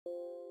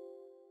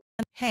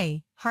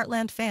Hey,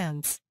 Heartland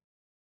fans!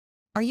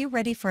 Are you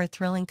ready for a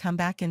thrilling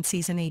comeback in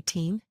Season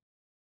 18?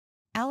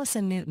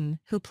 Allison Newton,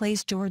 who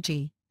plays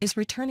Georgie, is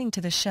returning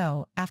to the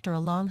show after a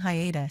long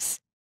hiatus.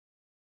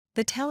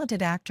 The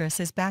talented actress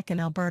is back in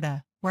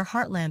Alberta, where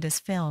Heartland is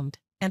filmed,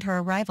 and her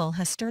arrival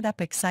has stirred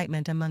up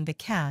excitement among the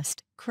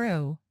cast,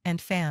 crew, and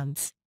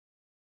fans.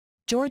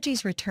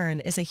 Georgie's return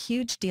is a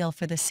huge deal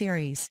for the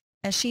series,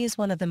 as she is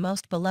one of the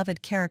most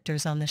beloved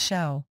characters on the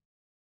show.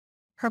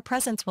 Her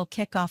presence will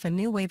kick off a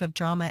new wave of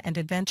drama and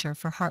adventure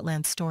for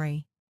Heartland's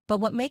story. But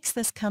what makes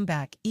this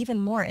comeback even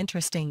more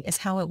interesting is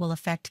how it will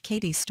affect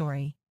Katie's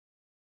story.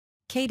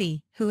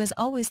 Katie, who has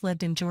always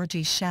lived in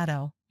Georgie's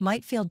shadow,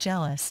 might feel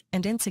jealous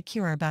and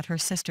insecure about her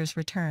sister's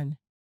return.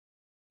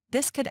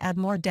 This could add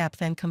more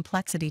depth and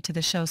complexity to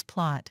the show's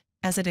plot,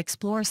 as it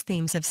explores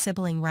themes of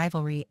sibling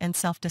rivalry and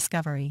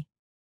self-discovery.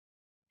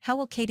 How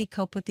will Katie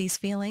cope with these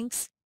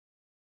feelings?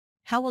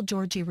 How will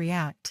Georgie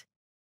react?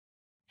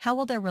 How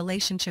will their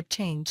relationship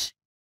change?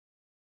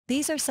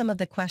 These are some of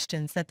the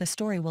questions that the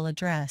story will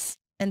address,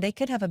 and they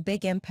could have a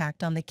big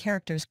impact on the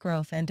character's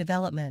growth and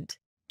development.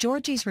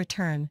 Georgie's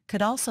return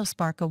could also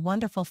spark a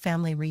wonderful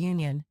family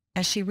reunion,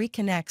 as she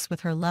reconnects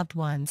with her loved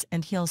ones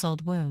and heals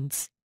old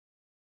wounds.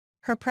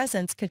 Her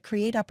presence could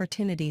create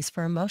opportunities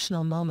for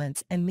emotional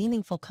moments and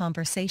meaningful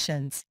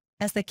conversations,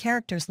 as the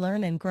characters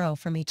learn and grow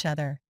from each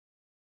other.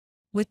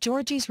 With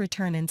Georgie's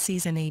return in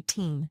Season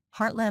 18,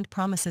 Heartland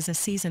promises a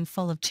season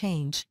full of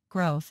change,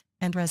 growth,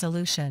 and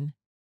resolution.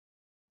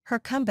 Her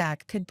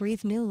comeback could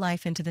breathe new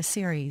life into the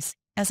series,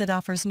 as it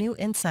offers new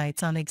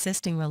insights on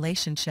existing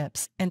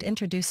relationships and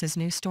introduces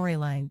new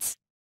storylines.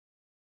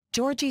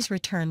 Georgie's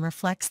return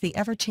reflects the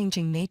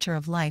ever-changing nature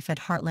of life at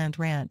Heartland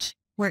Ranch,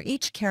 where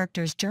each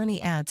character's journey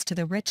adds to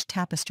the rich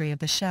tapestry of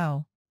the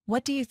show.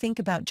 What do you think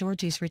about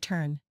Georgie's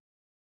return?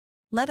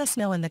 Let us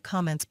know in the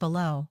comments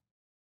below.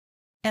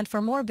 And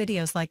for more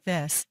videos like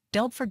this,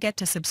 don't forget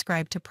to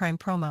subscribe to Prime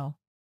Promo.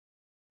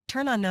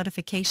 Turn on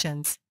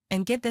notifications,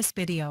 and give this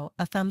video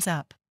a thumbs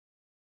up.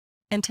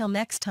 Until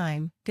next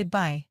time,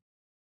 goodbye.